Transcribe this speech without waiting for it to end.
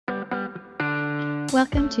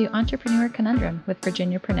Welcome to Entrepreneur Conundrum with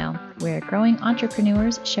Virginia Purnell, where growing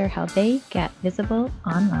entrepreneurs share how they get visible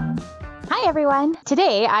online. Hi, everyone.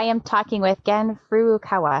 Today, I am talking with Gen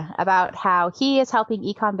Furukawa about how he is helping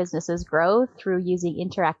e-com businesses grow through using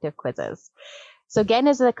interactive quizzes. So Gen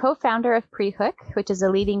is the co-founder of Prehook, which is a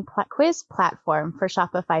leading quiz platform for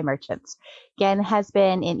Shopify merchants. Gen has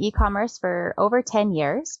been in e-commerce for over 10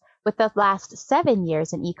 years, with the last 7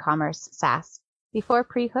 years in e-commerce SaaS. Before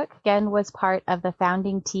Prehook, Gen was part of the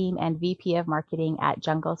founding team and VP of marketing at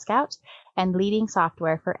Jungle Scout and leading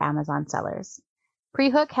software for Amazon sellers.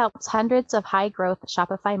 Prehook helps hundreds of high-growth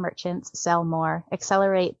Shopify merchants sell more,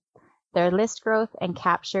 accelerate their list growth, and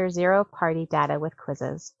capture zero-party data with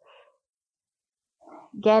quizzes.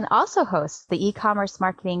 Gen also hosts the e-commerce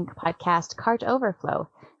marketing podcast Cart Overflow,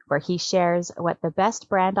 where he shares what the best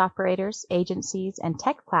brand operators, agencies, and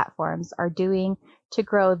tech platforms are doing to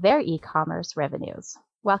grow their e-commerce revenues.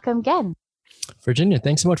 Welcome, Gen. Virginia,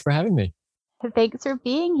 thanks so much for having me. Thanks for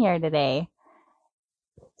being here today.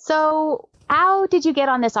 So, how did you get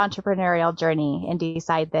on this entrepreneurial journey and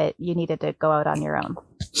decide that you needed to go out on your own?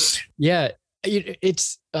 Yeah,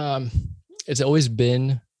 it's always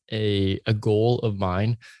been a goal of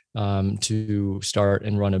mine to start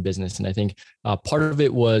and run a business. And I think part of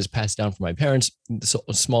it was passed down from my parents,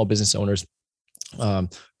 small business owners.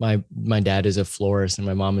 My dad is a florist and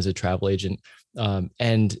my mom is a travel agent.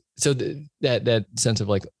 And so that sense of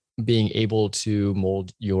like being able to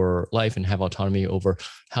mold your life and have autonomy over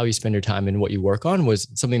how you spend your time and what you work on was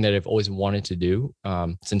something that I've always wanted to do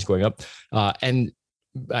since growing up. And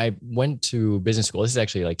I went to business school. This is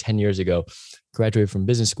actually like 10 years ago, graduated from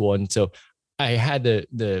business school. And so I had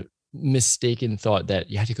the mistaken thought that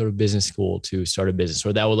you had to go to business school to start a business,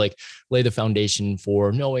 or that would like lay the foundation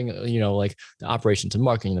for knowing, like the operations and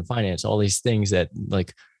marketing, the finance, all these things that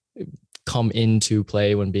like come into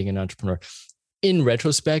play when being an entrepreneur. In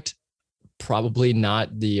retrospect, probably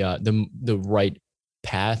not the right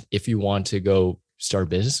path if you want to go start a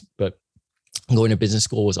business, but going to business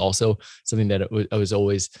school was also something that I was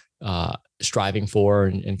always striving for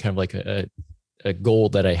and kind of like a goal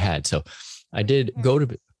that I had. So I did go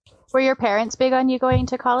to. Were your parents big on you going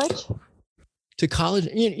to college? To college,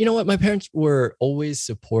 you know what? My parents were always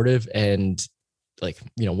supportive and like,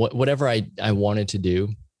 whatever I wanted to do,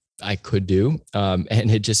 I could do.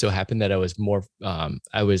 And it just so happened that I was more,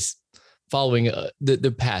 I was following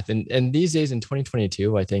the path. And these days in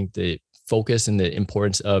 2022, I think the focus and the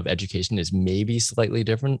importance of education is maybe slightly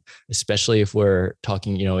different, especially if we're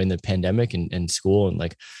talking, in the pandemic and school and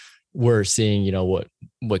like we're seeing,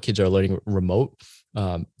 what kids are learning remote.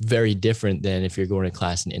 Very different than if you're going to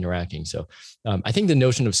class and interacting. So I think the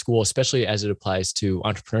notion of school, especially as it applies to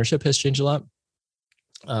entrepreneurship, has changed a lot.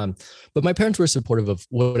 But my parents were supportive of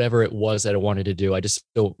whatever it was that I wanted to do. I just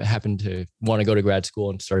still happened to want to go to grad school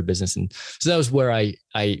and start a business. And so that was where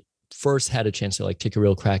I first had a chance to like take a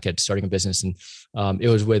real crack at starting a business. And it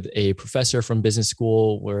was with a professor from business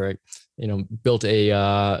school where I, built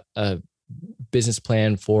a business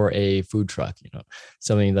plan for a food truck,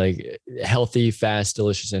 something like healthy, fast,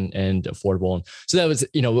 delicious, and affordable. And so that was,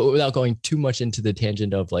 without going too much into the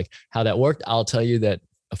tangent of like how that worked, I'll tell you that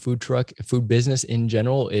a food truck, a food business in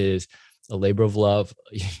general is a labor of love.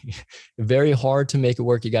 Very hard to make it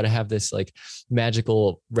work. You got to have this like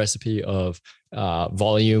magical recipe of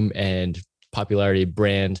volume and popularity,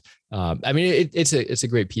 brand. It's a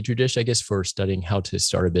great petri dish, I guess, for studying how to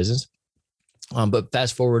start a business. But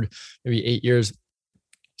fast forward maybe 8 years,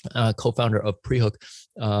 co-founder of Prehook.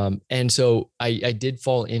 And so I did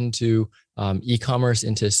fall into e-commerce,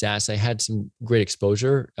 into SaaS. I had some great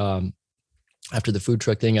exposure. After the food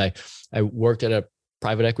truck thing, I worked at a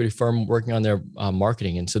private equity firm working on their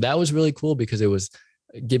marketing. And so that was really cool because it was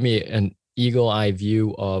give me an eagle eye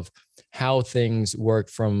view of how things work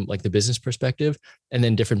from like the business perspective and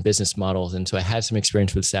then different business models. And so I had some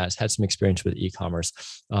experience with SaaS, had some experience with e-commerce,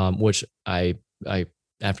 which I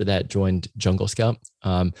after that joined Jungle Scout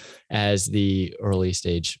as the early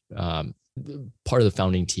stage part of the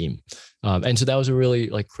founding team. And so that was a really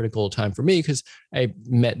like critical time for me because I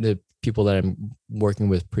met the people that I'm working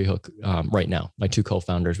with Prehook right now. My two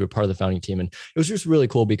co-founders were part of the founding team. And it was just really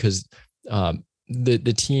cool because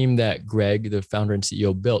the team that Greg, the founder and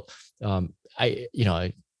CEO, built,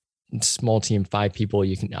 a small team, 5 people,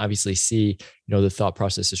 you can obviously see, the thought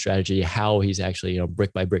process, the strategy, how he's actually,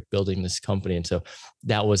 brick by brick building this company. And so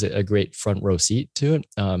that was a great front row seat to it,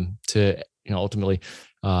 to, ultimately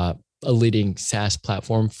a leading SaaS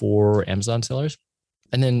platform for Amazon sellers.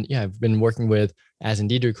 And then, I've been working with Az and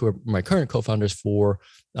Diedrich, who are my current co-founders, for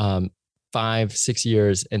 5-6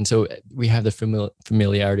 years. And so we have the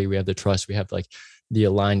familiarity, we have the trust, we have like the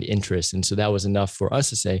aligned interests. And so that was enough for us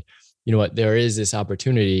to say, you know what, there is this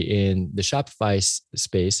opportunity in the Shopify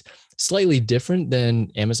space, slightly different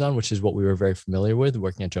than Amazon, which is what we were very familiar with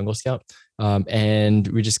working at Jungle Scout. And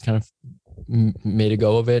we just kind of made a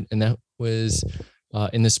go of it. And that was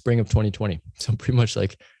in the spring of 2020. So pretty much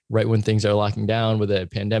like right when things are locking down with a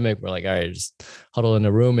pandemic, we're like, all right, just huddle in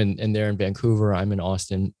a room. And they're in Vancouver, I'm in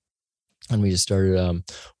Austin. And we just started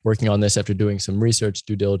working on this after doing some research,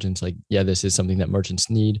 due diligence, like, yeah, this is something that merchants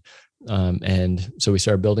need. And so we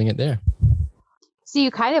started building it there. So you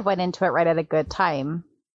kind of went into it right at a good time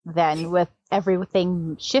then, with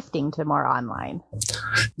everything shifting to more online.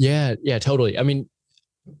 Yeah, totally. I mean,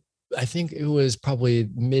 I think it was probably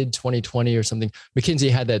mid 2020 or something. McKinsey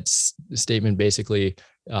had that statement, basically,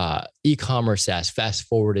 e-commerce SaaS fast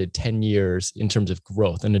forwarded 10 years in terms of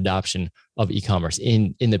growth and adoption of e-commerce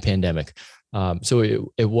in the pandemic. So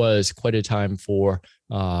it was quite a time for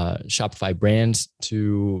Shopify brands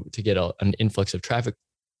to get an influx of traffic,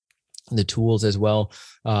 the tools as well.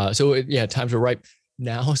 Times were ripe.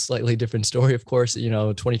 Now, slightly different story, of course.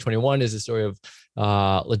 2021 is a story of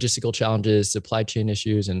logistical challenges, supply chain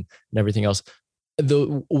issues, and everything else.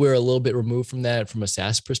 Though we're a little bit removed from that from a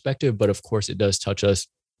SaaS perspective, but of course it does touch us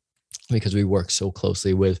because we work so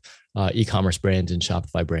closely with e-commerce brands and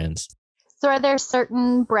Shopify brands. So are there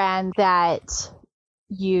certain brands that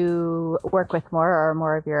you work with more, or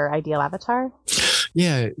more of your ideal avatar?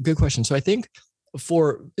 Yeah, good question. So I think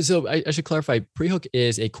I should clarify, Prehook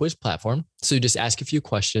is a quiz platform. So you just ask a few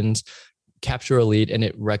questions, capture a lead, and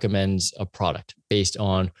it recommends a product based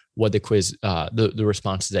on what the quiz, the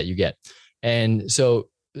responses that you get. And so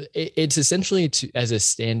it's essentially as a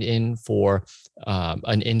stand-in for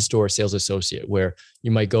an in-store sales associate, where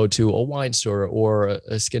you might go to a wine store or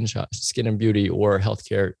a skin shop, skin and beauty, or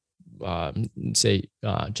healthcare,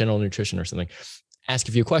 general nutrition or something. Ask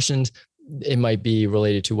a few questions. It might be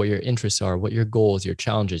related to what your interests are, what your goals, your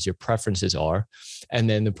challenges, your preferences are. And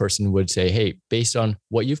then the person would say, hey, based on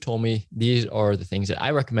what you've told me, these are the things that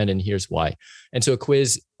I recommend, and here's why. And so a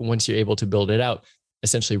quiz, once you're able to build it out,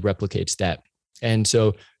 essentially replicates that. And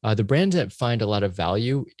so the brands that find a lot of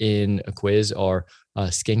value in a quiz are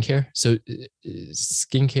skincare. So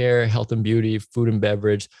skincare, health and beauty, food and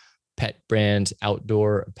beverage, pet brands,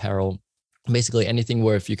 outdoor apparel, basically anything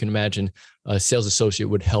where, if you can imagine, a sales associate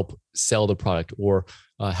would help sell the product or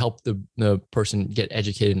help the person get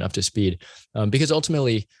educated and up to speed. Because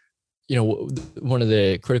ultimately, one of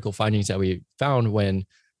the critical findings that we found when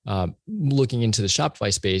looking into the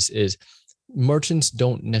Shopify space is merchants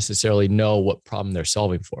don't necessarily know what problem they're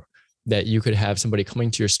solving for. That you could have somebody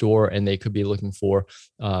coming to your store and they could be looking for,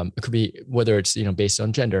 it could be whether it's, based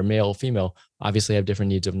on gender, male, female, obviously have different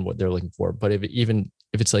needs of what they're looking for. But if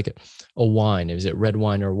it's like a wine, is it red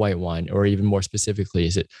wine or white wine? Or even more specifically,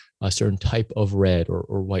 is it a certain type of red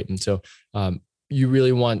or white? And so you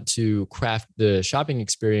really want to craft the shopping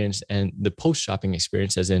experience and the post-shopping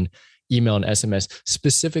experience, as in email and SMS,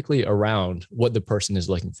 specifically around what the person is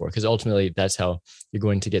looking for. Because ultimately, that's how you're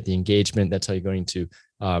going to get the engagement. That's how you're going to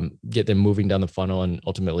get them moving down the funnel and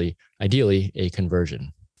ultimately, ideally, a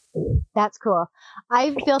conversion. That's cool.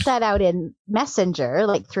 I've built that out in Messenger,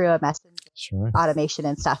 like through a Messenger automation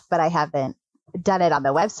and stuff, but I haven't done it on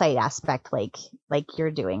the website aspect like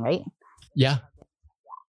you're doing, right? Yeah.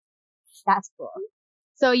 That's cool.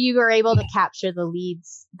 So you were able to capture the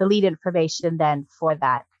lead information then for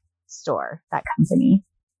that store, that company.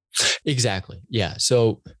 Exactly. Yeah.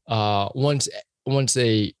 So once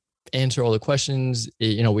they answer all the questions,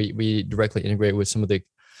 we directly integrate with some of the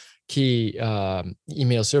key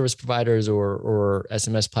email service providers or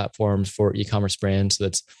SMS platforms for e-commerce brands. So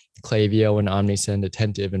that's Klaviyo and Omnisend,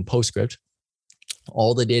 Attentive, and Postscript.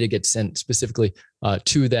 All the data gets sent specifically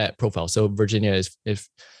to that profile. So Virginia, if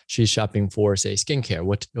she's shopping for, say, skincare,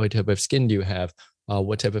 what type of skin do you have?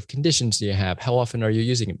 What type of conditions do you have? How often are you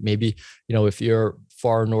using it? Maybe, if you're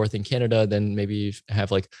far north in Canada, then maybe you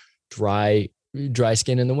have like dry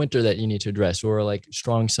skin in the winter that you need to address, or like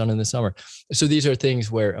strong sun in the summer. So these are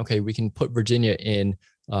things where, okay, we can put Virginia in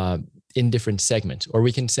different segments, or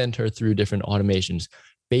we can send her through different automations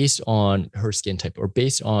based on her skin type or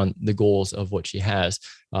based on the goals of what she has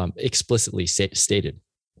explicitly stated.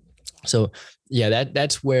 So yeah,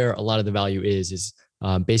 that's where a lot of the value is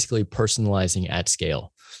basically personalizing at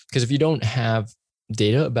scale. Because if you don't have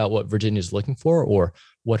data about what Virginia is looking for or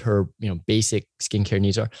what her basic skincare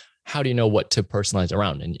needs are, how do you know what to personalize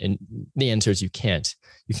around? And the answer is you can't.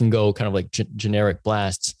 You can go kind of like generic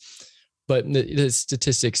blasts, but the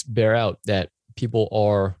statistics bear out that people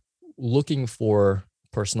are looking for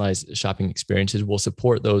personalized shopping experiences will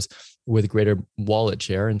support those with greater wallet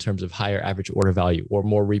share in terms of higher average order value or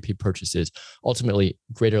more repeat purchases, ultimately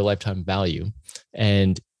greater lifetime value.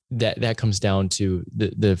 And that comes down to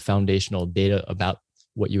the foundational data about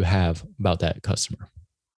what you have about that customer.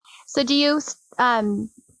 So do you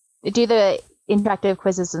do the interactive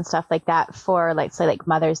quizzes and stuff like that for, like, say, like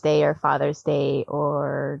Mother's Day or Father's Day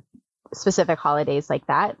or specific holidays like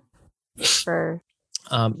that? For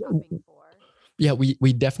yeah,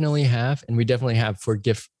 we definitely have, and we definitely have for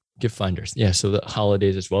gift finders. Yeah, so the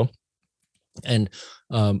holidays as well. And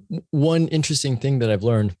one interesting thing that I've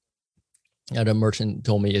learned that a merchant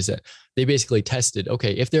told me is that they basically tested,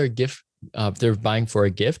 okay, if they're if they're buying for a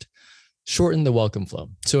gift, shorten the welcome flow.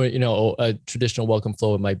 So, a traditional welcome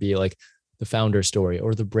flow, it might be like the founder story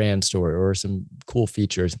or the brand story or some cool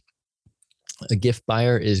features. A gift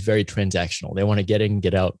buyer is very transactional. They want to get in,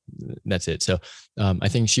 get out. That's it. So I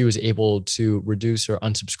think she was able to reduce her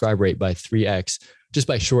unsubscribe rate by 3x just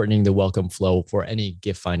by shortening the welcome flow for any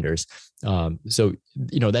gift finders. So,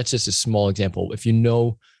 that's just a small example. If you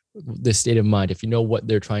know the state of mind, if you know what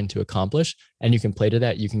they're trying to accomplish and you can play to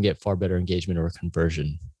that, you can get far better engagement or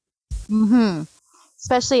conversion. Mm-hmm.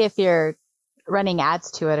 Especially if you're running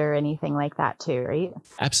ads to it or anything like that too, right?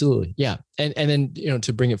 Absolutely. Yeah. And then,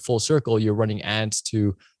 to bring it full circle, you're running ads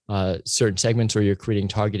to certain segments or you're creating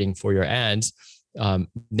targeting for your ads.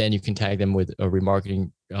 Then you can tag them with a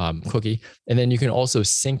remarketing cookie. And then you can also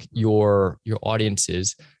sync your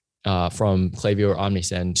audiences from Klaviyo or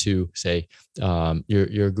Omnisend to, say,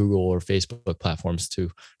 your Google or Facebook platforms to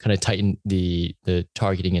kind of tighten the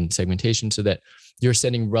targeting and segmentation so that you're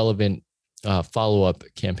sending relevant follow-up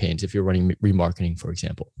campaigns if you're running remarketing, for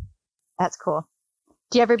example. That's cool.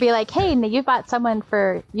 Do you ever be like, hey, you bought something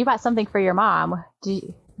for your mom.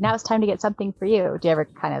 Now it's time to get something for you. Do you ever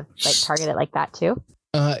kind of like target it like that too?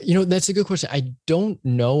 That's a good question. I don't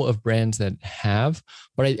know of brands that have,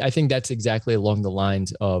 but I think that's exactly along the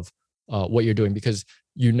lines of what you're doing, because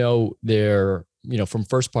they're, from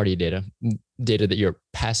first party data that you're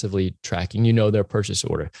passively tracking, their purchase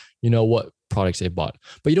order, what products they bought,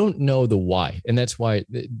 but you don't know the why. And that's where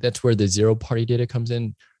the zero party data comes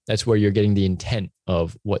in. That's where you're getting the intent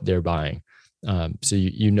of what they're buying. So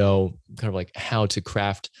kind of like how to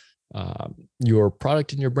craft your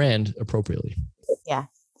product and your brand appropriately. Yeah,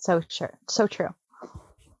 so sure. So true.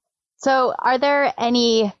 So are there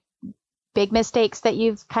any big mistakes that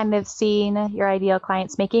you've kind of seen your ideal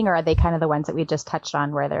clients making, or are they kind of the ones that we just touched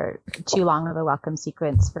on where they're too long of a welcome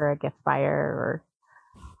sequence for a gift buyer? Or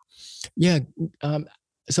yeah,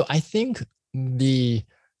 so I think the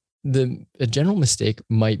general mistake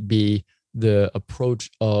might be the approach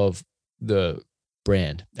of the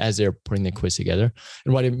brand as they're putting the quiz together.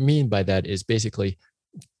 And what I mean by that is basically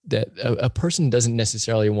that a person doesn't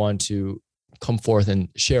necessarily want to come forth and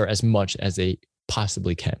share as much as they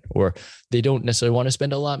possibly can, or they don't necessarily want to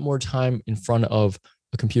spend a lot more time in front of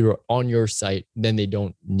a computer on your site than they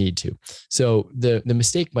don't need to. So the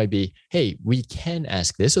mistake might be, hey, we can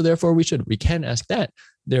ask this, so therefore we should. We can ask that,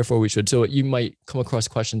 therefore we should. So you might come across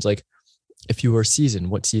questions like, if you were seasoned,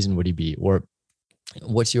 what season would you be? Or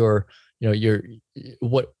what's what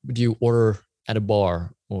do you order at a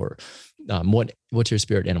bar? Or what's your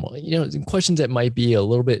spirit animal? Questions that might be a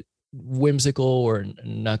little bit whimsical or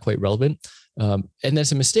not quite relevant. And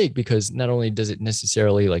that's a mistake, because not only does it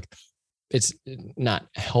necessarily it's not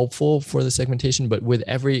helpful for the segmentation, but with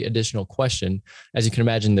every additional question, as you can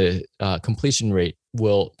imagine, the completion rate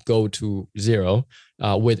will go to 0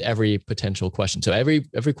 with every potential question. So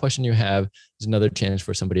every question you have is another chance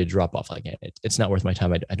for somebody to drop off. Like, it's not worth my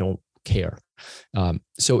time. I don't care.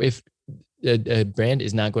 So if a brand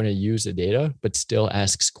is not going to use the data, but still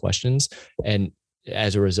asks questions, and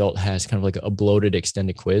as a result has kind of like a bloated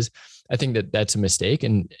extended quiz, I think that's a mistake,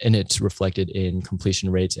 and it's reflected in completion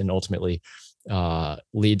rates and ultimately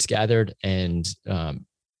leads gathered and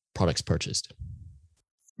products purchased.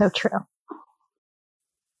 So true.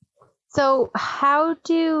 So how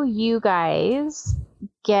do you guys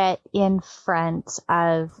get in front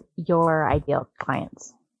of your ideal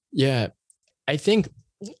clients? Yeah, I think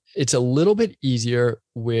it's a little bit easier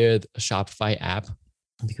with a Shopify app,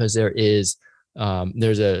 because there's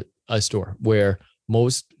a store where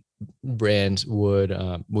most brands would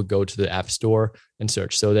go to the app store and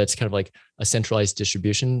search. So that's kind of like a centralized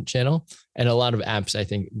distribution channel. And a lot of apps, I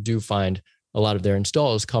think, do find a lot of their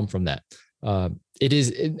installs come from that.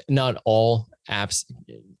 Not all apps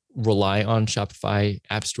rely on Shopify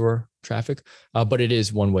App Store traffic, but it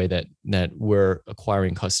is one way that we're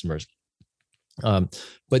acquiring customers. But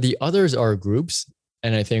the others are groups,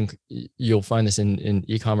 and I think you'll find this in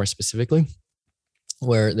e-commerce specifically,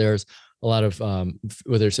 where there's a lot of,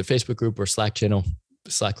 whether it's a Facebook group or Slack channel,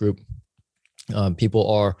 Slack group,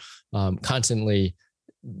 people are constantly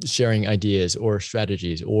sharing ideas or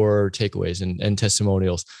strategies or takeaways and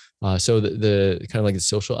testimonials. So the kind of like the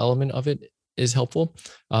social element of it is helpful.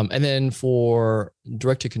 And then for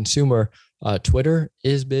direct to consumer, Twitter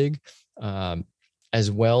is big,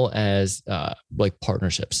 as well as like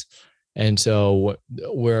partnerships. And so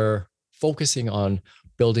we're focusing on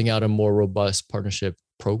building out a more robust partnership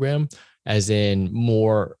program, as in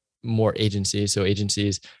more agencies. So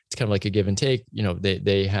agencies, it's kind of like a give and take.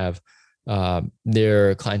 They have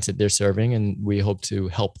their clients that they're serving, and we hope to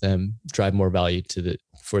help them drive more value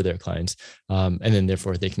for their clients, and then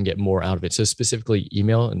therefore they can get more out of it. So specifically,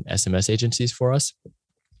 email and SMS agencies for us.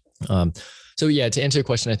 So yeah, to answer your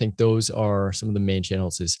question, I think those are some of the main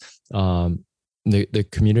channels: is the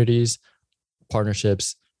communities,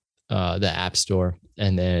 partnerships, the app store,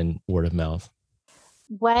 and then word of mouth.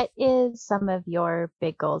 What is some of your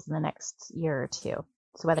big goals in the next year or two?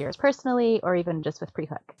 So whether yours personally or even just with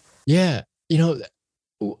Prehook. Yeah,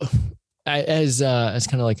 as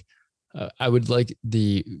kind of like I would like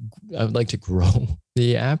to grow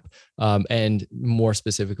the app, and more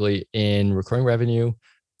specifically in recurring revenue,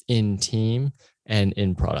 in team, and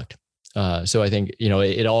in product. So I think,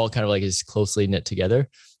 it all kind of like is closely knit together.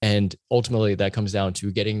 And ultimately that comes down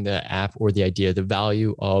to getting the app or the idea, the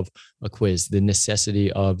value of a quiz, the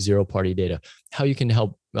necessity of zero-party data, how you can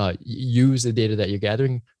help use the data that you're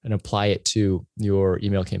gathering and apply it to your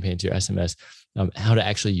email campaign, to your SMS, how to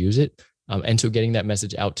actually use it. And so getting that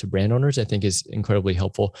message out to brand owners, I think, is incredibly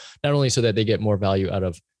helpful, not only so that they get more value out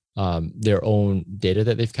of their own data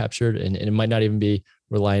that they've captured, and it might not even be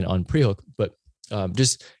relying on Prehook, but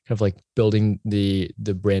just kind of like building the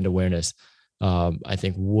brand awareness, I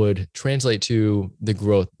think would translate to the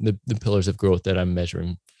growth, the pillars of growth that I'm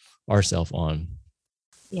measuring ourselves on.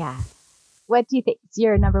 Yeah. What do you think is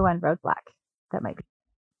your number one roadblock that might be?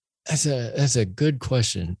 That's a good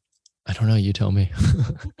question. I don't know. You tell me.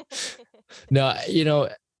 No,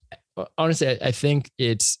 honestly, I think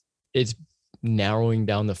it's narrowing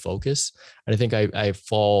down the focus. And I think I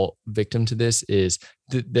fall victim to this, is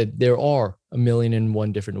that there are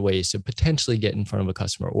 1,000,001 different ways to potentially get in front of a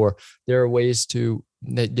customer, or there are ways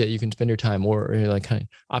that you can spend your time, or like kind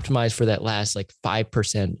of optimize for that last like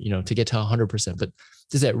 5%, to get to 100%. But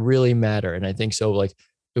does that really matter? And I think so. Like,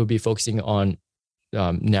 it would be focusing on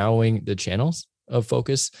narrowing the channels of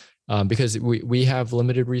focus, because we have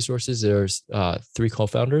limited resources. There's 3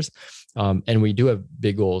 co-founders, and we do have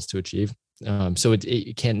big goals to achieve. So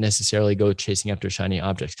it can't necessarily go chasing after shiny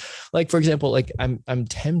objects. Like, for example, like I'm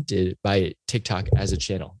tempted by TikTok as a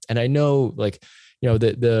channel, and I know, like,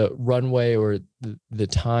 the runway or the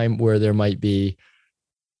time where there might be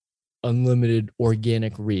unlimited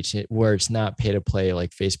organic reach, where it's not pay to play like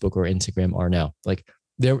Facebook or Instagram are now. Like,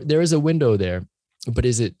 there is a window there, but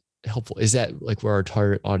is it helpful? Is that like where our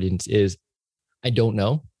target audience is? I don't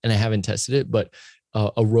know, and I haven't tested it, but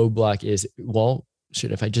a roadblock is, well,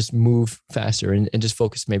 shit, if I just move faster and just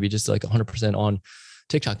focus maybe just like 100% on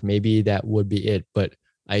TikTok, maybe that would be it. But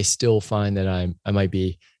I still find that I might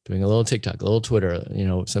be doing a little TikTok, a little Twitter,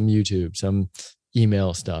 some YouTube, some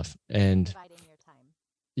email stuff, and Dividing your time.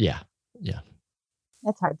 Yeah.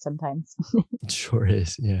 That's hard sometimes. It sure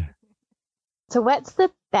is. Yeah. So what's the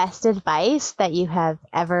best advice that you have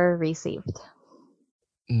ever received?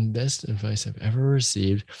 Best advice I've ever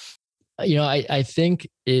received. I think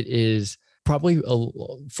it is probably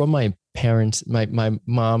from my parents, my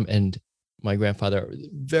mom and my grandfather,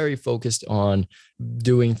 very focused on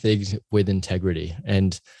doing things with integrity.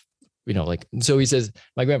 And, so he says,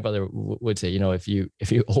 my grandfather would say, if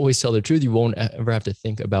you always tell the truth, you won't ever have to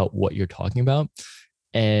think about what you're talking about.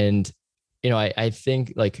 And, I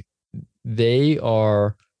think like they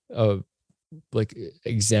are, like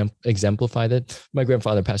exemplify that. My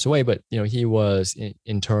grandfather passed away, but he was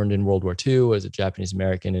interned in World War II as a Japanese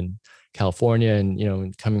American in California,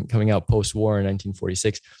 and coming out post-war in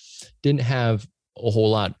 1946, didn't have a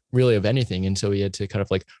whole lot really of anything, and so he had to kind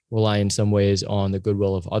of like rely in some ways on the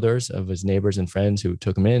goodwill of others, of his neighbors and friends who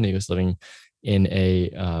took him in. He was living in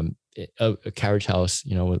a carriage house,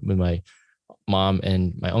 with my mom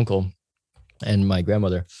and my uncle and my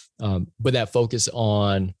grandmother, but that focus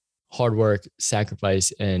on hard work,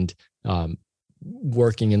 sacrifice, and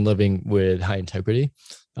working and living with high integrity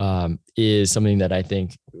is something that I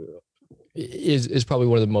think is probably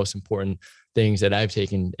one of the most important things that I've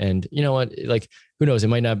taken. And you know what, like, who knows, it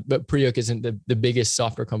might not, but Prehook isn't the biggest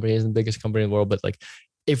software company, isn't the biggest company in the world, but like,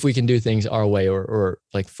 if we can do things our way, or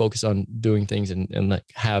like focus on doing things and like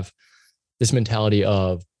have this mentality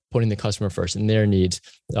of putting the customer first and their needs,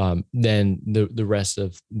 then the rest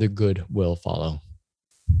of the good will follow.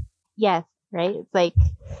 Yes, right. It's like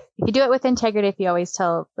if you do it with integrity, if you always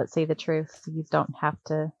tell, let's say, the truth, you don't have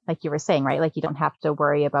to, like you were saying, right? Like you don't have to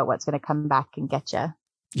worry about what's going to come back and get you.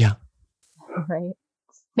 Yeah. Right.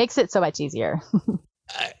 Makes it so much easier.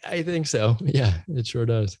 I think so. Yeah, it sure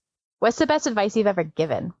does. What's the best advice you've ever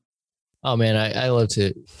given? Oh man, I love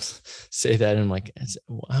to say that. And I'm like,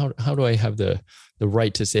 how do I have the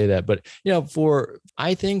right to say that? But,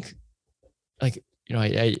 I think like,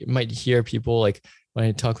 I might hear people like when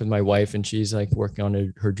I talk with my wife and she's like working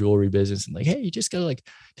on her jewelry business and like, hey, you just gotta like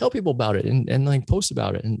tell people about it and like post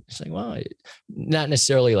about it. And it's like, well, not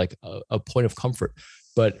necessarily like a point of comfort,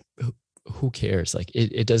 but who cares? Like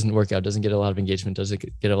it doesn't work out, doesn't get a lot of engagement, doesn't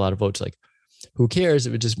get a lot of votes. Like who cares?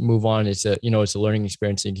 It would just move on. It's a learning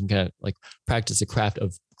experience. And you can kind of like practice the craft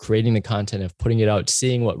of creating the content, of putting it out,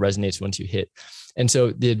 seeing what resonates once you hit. And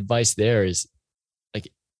so the advice there is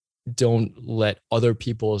like, don't let other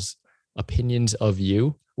people's opinions of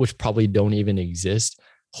you, which probably don't even exist,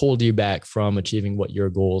 hold you back from achieving what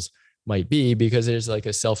your goals might be, because there's like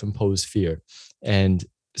a self-imposed fear. And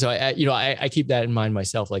so I keep that in mind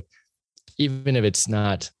myself. Like, even if it's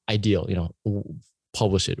not ideal,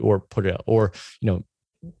 publish it or put it out, or,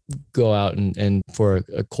 go out and for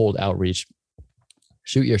a cold outreach,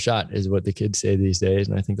 shoot your shot is what the kids say these days.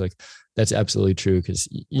 And I think like that's absolutely true, because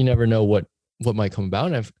you never know what might come about.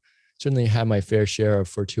 And I've certainly had my fair share of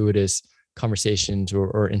fortuitous conversations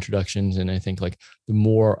or introductions. And I think like the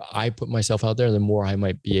more I put myself out there, the more I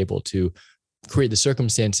might be able to create the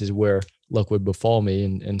circumstances where luck would befall me.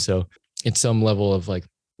 And so it's some level of like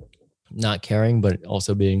not caring, but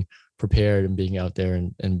also being prepared and being out there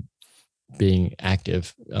and being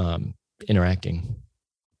active, interacting.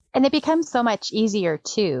 And it becomes so much easier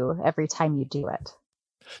too every time you do it.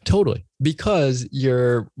 Totally. Because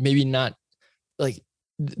you're maybe not like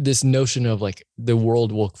this notion of like the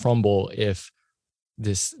world will crumble if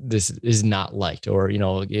this is not liked, or,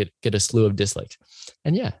 get a slew of dislikes.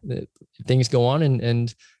 And yeah, things go on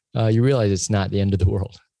and you realize it's not the end of the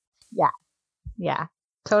world. Yeah. Yeah.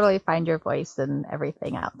 Totally find your voice and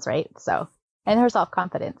everything else, right? So, and her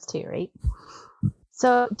self-confidence too, right?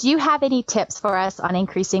 So do you have any tips for us on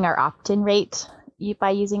increasing our opt-in rate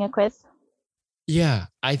by using a quiz? Yeah,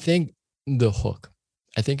 I think the hook.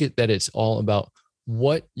 I think that it's all about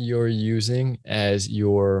what you're using as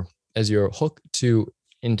your hook to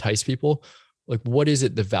entice people. Like, what is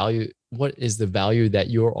the value that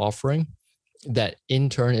you're offering, that in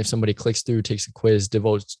turn, if somebody clicks through, takes a quiz,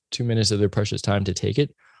 devotes 2 minutes of their precious time to take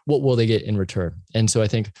it, what will they get in return? And so I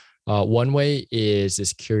think one way is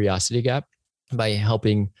this curiosity gap, by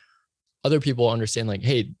helping other people understand like,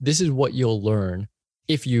 hey, this is what you'll learn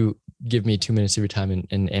if you give me 2 minutes of your time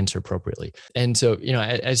and answer appropriately. And so,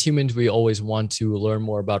 as humans, we always want to learn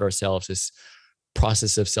more about ourselves. This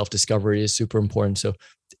process of self-discovery is super important. So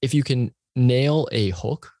if you can nail a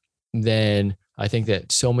hook, then I think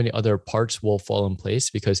that so many other parts will fall in place,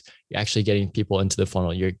 because you're actually getting people into the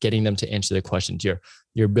funnel. You're getting them to answer the questions.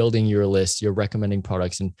 You're building your list. You're recommending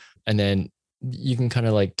products, and then you can kind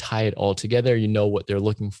of like tie it all together. You know what they're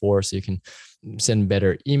looking for, so you can send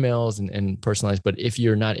better emails and personalize. But if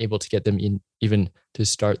you're not able to get them in even to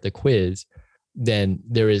start the quiz, then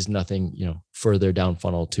there is nothing, further down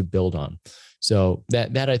funnel to build on. So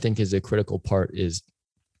that I think is a critical part, is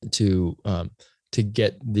to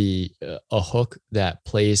get a hook that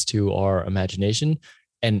plays to our imagination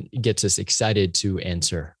and gets us excited to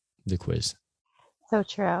answer the quiz. So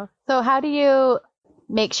true. So how do you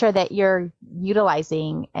make sure that you're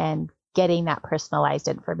utilizing and getting that personalized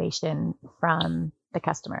information from the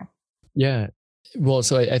customer? Yeah. Well,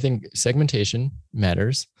 so I think segmentation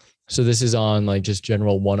matters. So this is on like just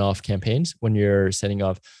general one-off campaigns when you're setting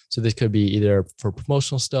off. So this could be either for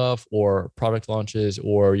promotional stuff or product launches,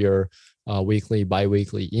 or your weekly,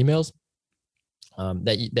 bi-weekly emails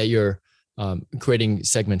that you're creating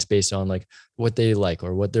segments based on like what they like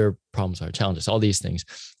or what their problems are, challenges, all these things.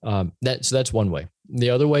 So that's one way. The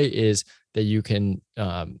other way is that you can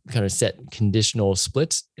kind of set conditional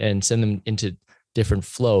splits and send them into different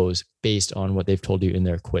flows based on what they've told you in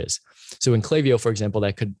their quiz. So in Klaviyo, for example,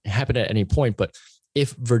 that could happen at any point. But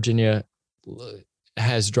if Virginia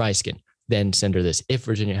has dry skin, then send her this. If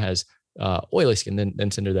Virginia has oily skin,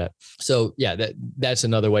 then send her that. So yeah, that's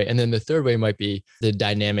another way. And then the third way might be the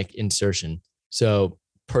dynamic insertion. So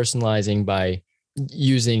personalizing by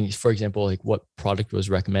using, for example, like what product was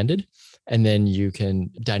recommended, and then you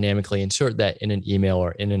can dynamically insert that in an email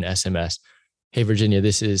or in an SMS. Hey, Virginia,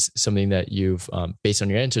 this is something that you've, based on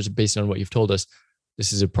your answers, based on what you've told us,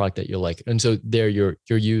 this is a product that you'll like. And so there you're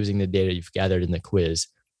using the data you've gathered in the quiz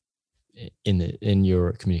in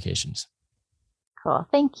your communications. Cool.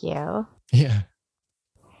 Thank you. Yeah.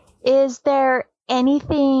 Is there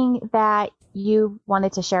anything that you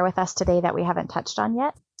wanted to share with us today that we haven't touched on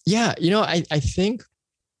yet? Yeah. I think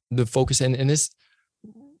the focus and this,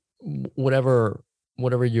 whatever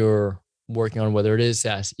you're working on, whether it is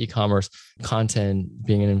SaaS, e-commerce, content,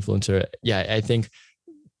 being an influencer. Yeah. I think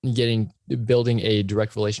building a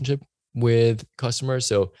direct relationship with customers.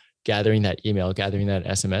 So gathering that email, gathering that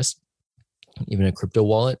SMS, even a crypto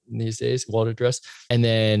wallet these days, wallet address, and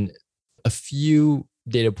then a few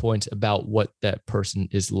data points about what that person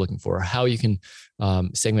is looking for, how you can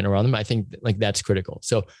segment around them. I think like that's critical.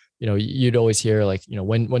 So, you'd always hear like,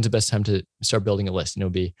 when's the best time to start building a list?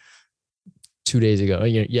 Be 2 days ago,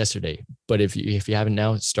 yesterday. But if you haven't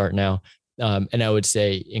now, start now. And I would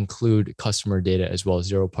say include customer data as well as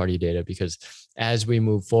zero-party data, because as we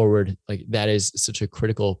move forward, like that is such a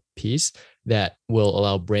critical piece that will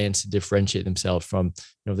allow brands to differentiate themselves from,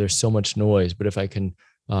 there's so much noise. But if I can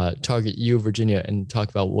target you, Virginia, and talk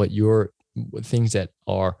about what things that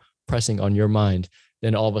are pressing on your mind,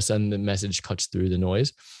 then all of a sudden the message cuts through the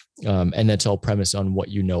noise. And that's all premised on what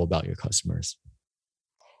you know about your customers.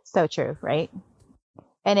 So true, right?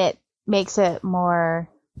 And it makes it more,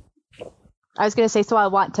 I was going to say, so I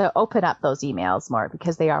want to open up those emails more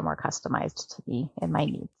because they are more customized to me and my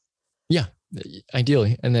needs. Yeah,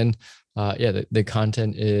 ideally. And then, the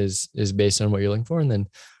content is based on what you're looking for. And then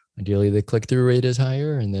ideally the click-through rate is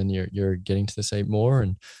higher, and then you're getting to the site more,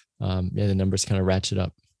 and the numbers kind of ratchet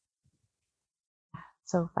up.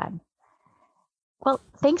 So fun. Well,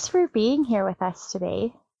 thanks for being here with us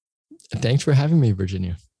today. Thanks for having me,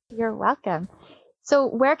 Virginia. You're welcome. So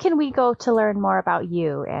where can we go to learn more about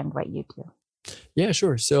you and what you do? Yeah,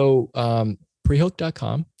 sure. So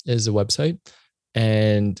prehook.com is the website.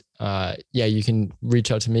 And you can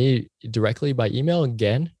reach out to me directly by email,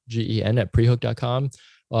 Gen, Gen at prehook.com,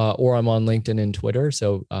 or I'm on LinkedIn and Twitter.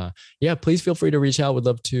 So please feel free to reach out. Would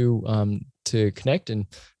love to connect and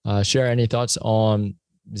share any thoughts on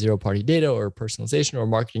zero-party data or personalization or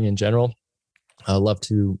marketing in general. I'd love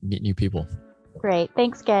to meet new people. Great.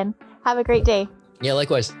 Thanks, Gen. Have a great day. Yeah,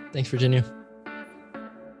 likewise. Thanks, Virginia.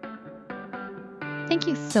 Thank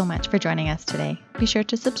you so much for joining us today. Be sure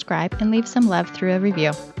to subscribe and leave some love through a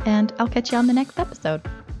review. And I'll catch you on the next episode.